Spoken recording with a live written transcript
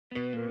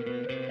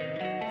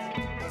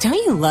Don't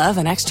you love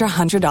an extra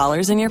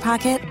 $100 in your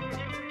pocket?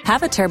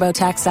 Have a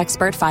TurboTax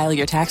expert file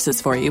your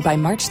taxes for you by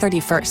March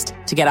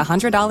 31st to get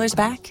 $100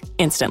 back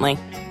instantly.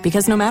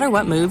 Because no matter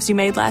what moves you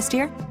made last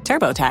year,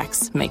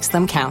 TurboTax makes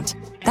them count.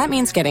 That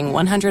means getting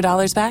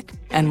 $100 back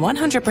and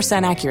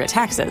 100% accurate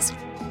taxes,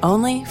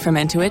 only from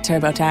Intuit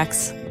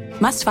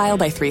TurboTax. Must file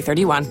by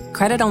 3/31.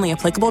 Credit only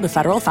applicable to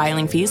federal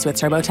filing fees with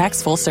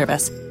TurboTax full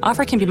service.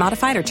 Offer can be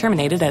modified or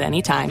terminated at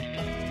any time.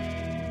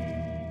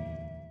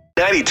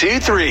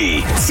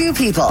 92.3. Two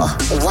people,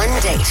 one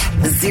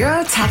date,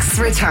 zero texts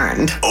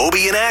returned.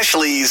 Obie and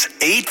Ashley's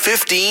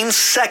 8:15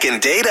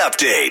 second date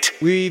update.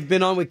 We've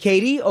been on with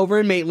Katie over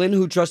in Maitland,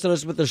 who trusted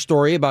us with her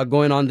story about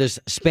going on this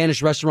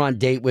Spanish restaurant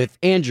date with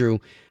Andrew.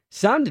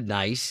 Sounded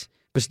nice,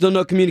 but still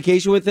no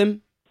communication with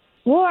him?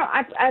 Well,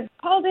 I've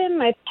called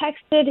him, I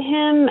texted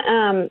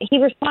him. He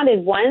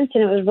responded once,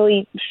 and it was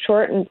really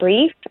short and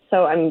brief,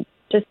 so I'm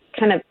just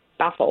kind of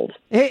baffled.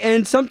 Hey,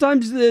 and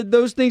sometimes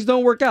those things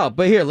don't work out.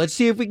 But here, let's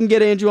see if we can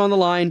get Andrew on the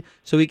line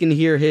so we can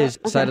hear his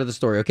side of the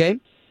story, okay?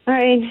 All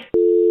right.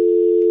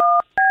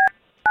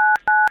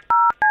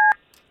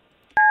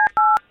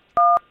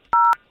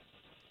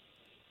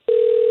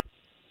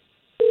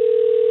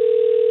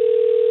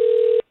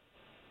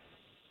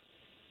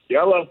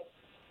 Hello.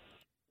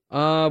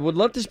 Would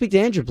love to speak to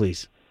Andrew,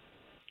 please.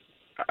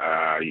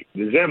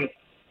 This is him.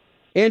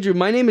 Andrew,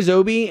 my name is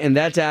Obie, and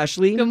that's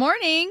Ashley. Good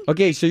morning.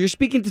 Okay, so you're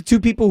speaking to two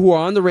people who are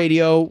on the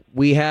radio.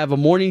 We have a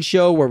morning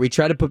show where we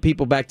try to put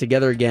people back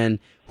together again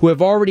who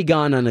have already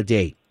gone on a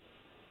date.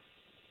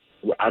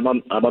 I'm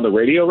on the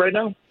radio right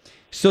now?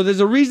 So there's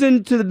a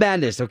reason to the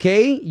madness,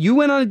 okay? You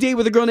went on a date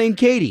with a girl named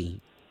Katie.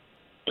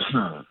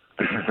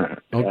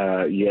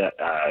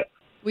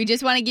 We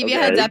just want to give you a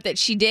Okay. heads up that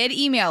she did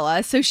email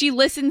us. So she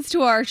listens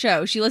to our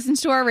show. She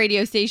listens to our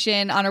radio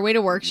station on her way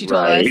to work. She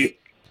told us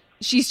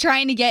she's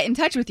trying to get in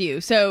touch with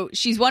you. So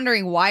she's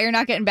wondering why you're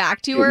not getting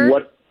back to her.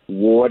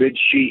 What did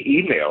she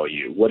email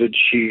you? What did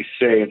she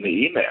say in the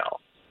email?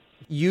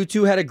 You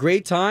two had a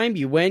great time.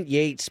 You went, you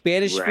ate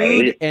Spanish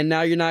food, and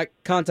now you're not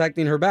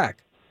contacting her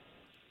back.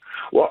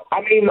 Well,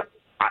 I mean,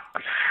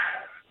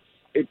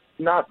 it's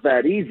not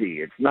that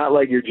easy. It's not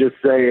like you're just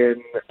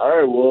saying, all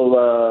right,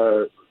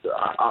 well,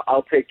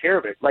 I'll take care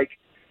of it. Like,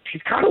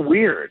 she's kind of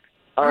weird.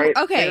 All right?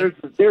 Okay.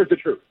 There's the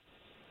truth.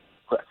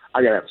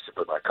 I got to have a sip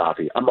of my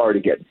coffee. I'm already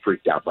getting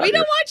freaked out by We this.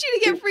 don't want you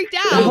to get freaked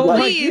out, Oh, my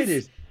please.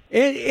 goodness.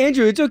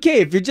 Andrew, it's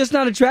okay. If you're just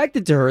not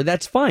attracted to her,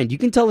 that's fine. You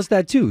can tell us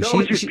that, too.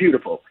 No, she's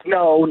beautiful.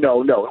 No.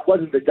 It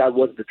wasn't that I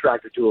wasn't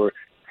attracted to her.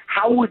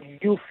 How would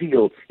you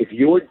feel if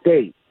your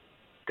date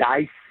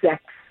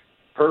dissects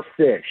her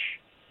fish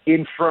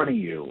in front of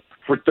you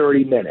for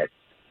 30 minutes?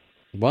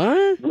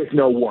 What? With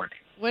no warning.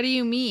 What do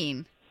you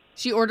mean?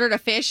 She ordered a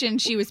fish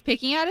and she was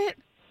picking at it?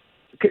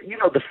 You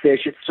know, the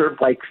fish, it's served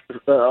like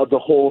the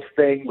whole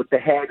thing with the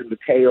head and the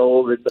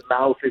tail, and the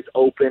mouth is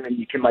open, and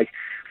you can, like,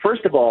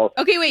 first of all...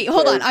 Okay, wait,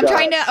 hold on.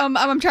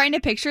 I'm trying to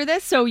picture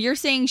this. So you're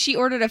saying she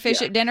ordered a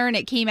fish at dinner and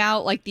it came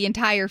out like the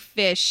entire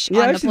fish on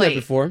the I've seen plate.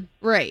 that before.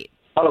 Right.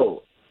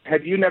 Oh,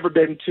 have you never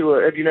been to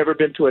a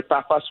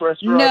tapas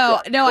restaurant?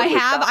 No, I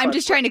have. I'm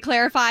just trying to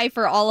clarify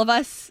for all of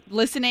us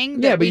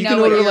listening. Yeah, but you can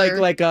order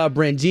like a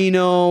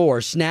branzino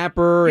or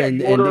snapper. Yeah, and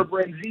you order a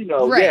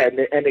branzino, Right.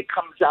 yeah, and it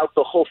comes out,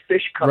 the whole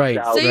fish comes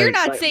out. So you're Right.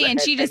 not saying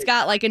she just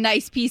got like a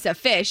nice piece of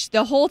fish.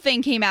 The whole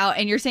thing came out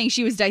and you're saying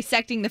she was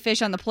dissecting the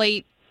fish on the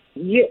plate?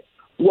 Yeah.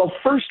 Well,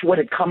 first, when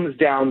it comes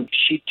down,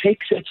 she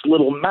takes its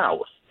little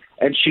mouth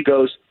and she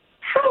goes,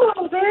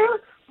 "Hello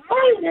there.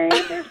 My name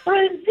is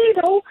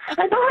Branzino,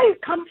 and I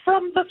come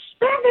from the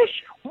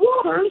Spanish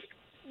waters."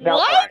 Now,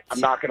 What? all right, I'm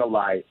not going to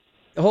lie.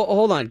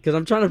 Hold on, because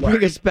I'm trying to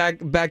bring us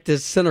back to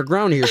center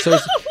ground here.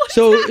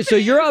 So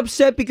you're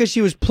upset because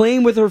she was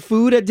playing with her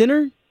food at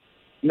dinner?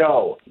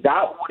 No,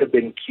 that would have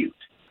been cute.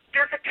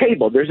 There's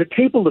a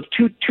table of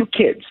two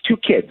kids.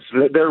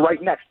 They're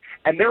right next,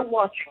 and they're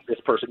watching this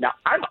person. Now,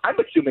 I'm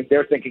assuming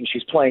they're thinking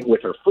she's playing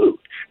with her food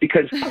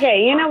because.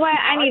 Okay, you know what?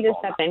 I need to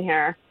step in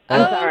here.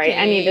 I'm sorry.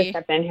 I need to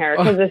step in here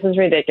because this is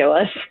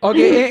ridiculous.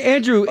 Okay,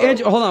 Andrew,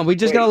 hold on. We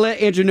just got to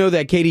let Andrew know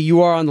that, Katie,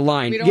 you are on the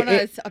line. We don't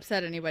want to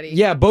upset anybody.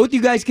 Yeah, both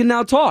you guys can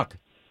now talk.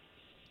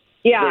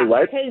 Yeah, Wait,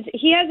 what? because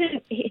he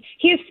hasn't.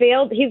 He has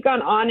failed. He's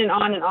gone on and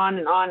on and on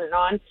and on and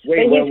on.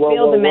 Wait, but he's whoa,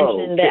 failed whoa, to whoa.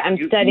 mention that I'm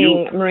You-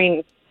 studying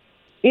marine.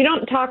 You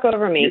don't talk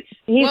over me.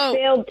 He's Whoa.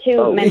 failed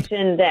to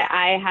mention that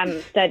I am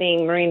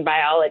studying marine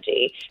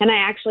biology, and I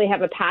actually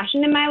have a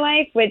passion in my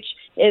life, which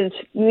is,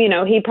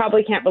 he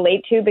probably can't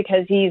relate to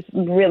because he's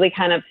really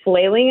kind of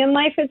flailing in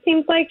life. It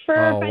seems like for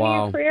finding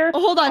a career.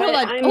 Oh, hold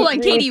on,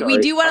 Katie. We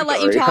do want to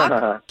let you sorry.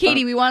 talk.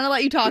 Katie, we want to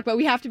let you talk, but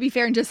we have to be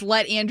fair and just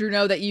let Andrew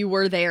know that you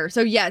were there.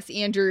 So yes,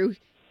 Andrew,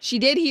 she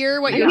did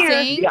hear what you're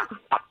saying. Yeah,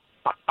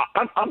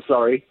 I'm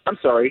sorry.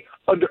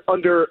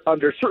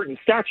 Under certain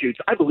statutes,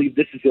 I believe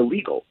this is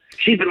illegal.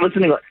 She's been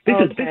listening. This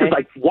is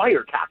like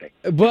wiretapping.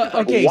 But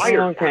okay,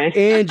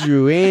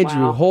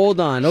 Andrew, hold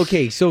on.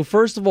 Okay, so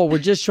first of all, we're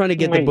just trying to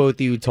get the both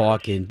of you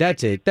talking.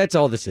 That's it. That's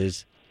all this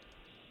is.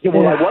 Yeah,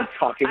 well, I was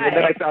talking, and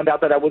then I found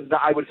out that I was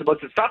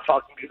supposed to stop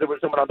talking because there was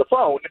someone on the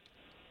phone.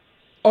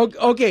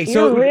 Okay, You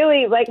so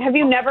really have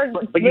you never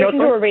But you know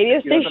listened to a radio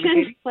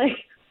something? station?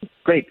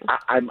 Great.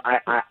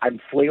 I'm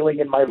flailing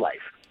in my life.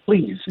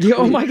 Please. yeah,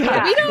 oh my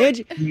God,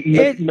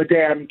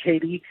 Madame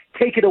Katie,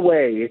 take it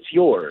away. It's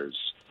yours.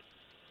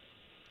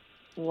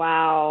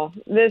 Wow,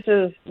 it's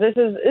good.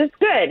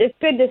 It's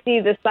good to see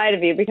this side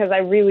of you because I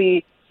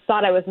really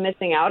thought I was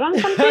missing out on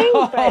something,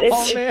 but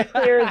it's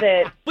clear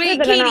that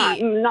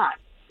I'm not.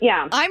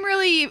 Yeah,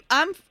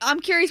 I'm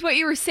curious what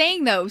you were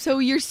saying though. So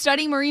you're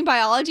studying marine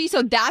biology,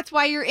 so that's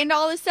why you're into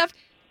all this stuff.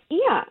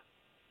 yeah.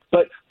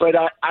 But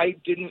I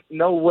didn't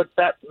know what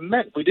that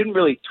meant. We didn't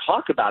really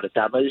talk about it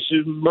that much. It's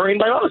just marine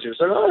biology. I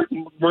was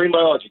like, marine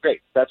biology,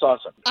 great. That's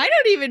awesome. I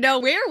don't even know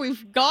where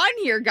we've gone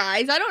here,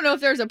 guys. I don't know if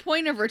there's a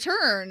point of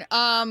return.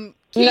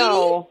 Katie?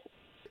 No.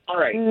 All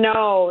right.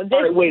 No. This,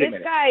 All right, wait a this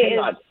minute. guy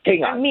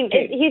Hang on. I mean,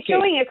 Katie, he's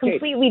showing a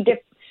completely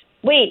different.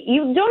 Wait,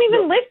 you don't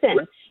even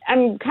listen.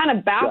 I'm kind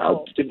of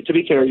baffled. Well, to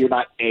be clear, you're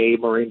not a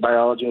marine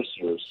biologist.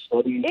 You're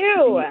studying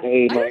Ew. a I don't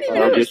marine even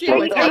biologist. understand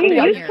what's Are you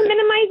happening used here. to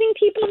minimizing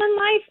people in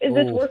life? Is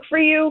this work for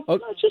you?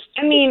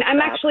 I mean, I'm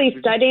actually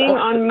studying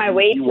on my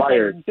way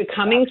to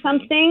becoming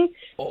something,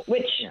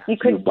 which you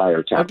could.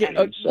 Wiretap. Okay,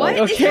 What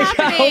is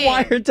happening?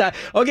 Wiretap.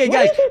 Okay, What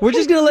guys, is this we're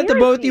just gonna let the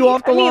both of you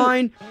off the conspiracy?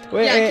 line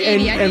Katie, I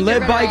and think let you're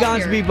better off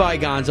bygones here. be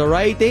bygones. All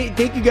right.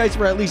 Thank you guys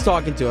for at least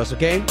talking to us.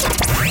 Okay.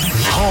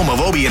 Home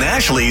of Obie and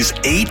Ashley's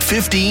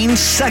 8:15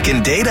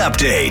 second date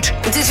update.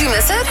 Did you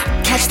miss it?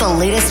 Catch the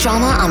latest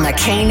drama on the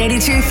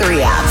K82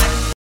 3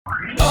 app.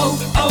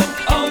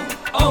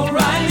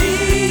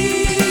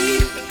 O'Reilly.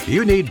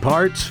 You need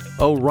parts?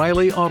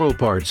 O'Reilly Auto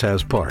Parts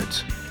has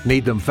parts.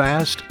 Need them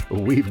fast?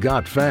 We've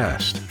got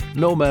fast.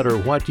 No matter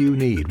what you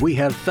need, we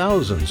have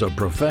thousands of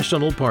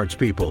professional parts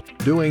people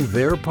doing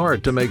their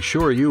part to make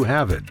sure you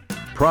have it.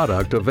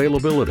 Product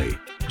availability.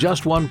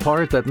 Just one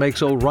part that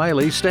makes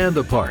O'Reilly stand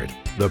apart.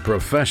 The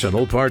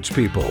professional parts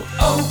people.